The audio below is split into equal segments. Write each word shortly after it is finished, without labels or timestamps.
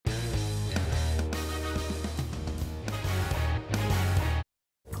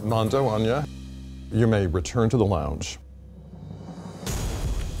Mondo, Anya, you may return to the lounge.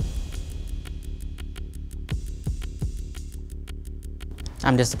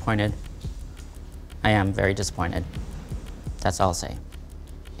 I'm disappointed. I am very disappointed. That's all I'll say.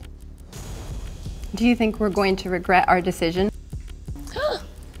 Do you think we're going to regret our decision?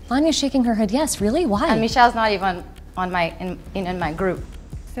 Anya's shaking her head yes. Really? Why? And Michelle's not even on my in my group.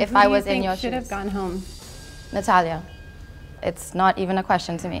 So if who I do you was in think your should have shoes. gone home? Natalia. It's not even a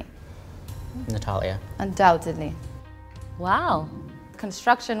question to me. Natalia. Undoubtedly. Wow.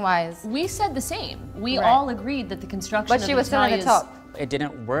 Construction-wise. We said the same. We Right. all agreed that the construction But of she was still in the Natalia's- top. It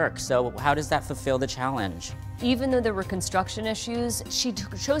didn't work, so how does that fulfill the challenge? Even though there were construction issues, she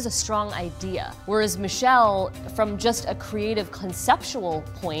chose a strong idea. Whereas Michelle, from just a creative conceptual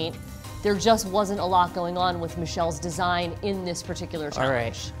point, there just wasn't a lot going on with Michelle's design in this particular challenge. All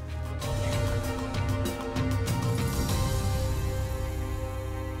right.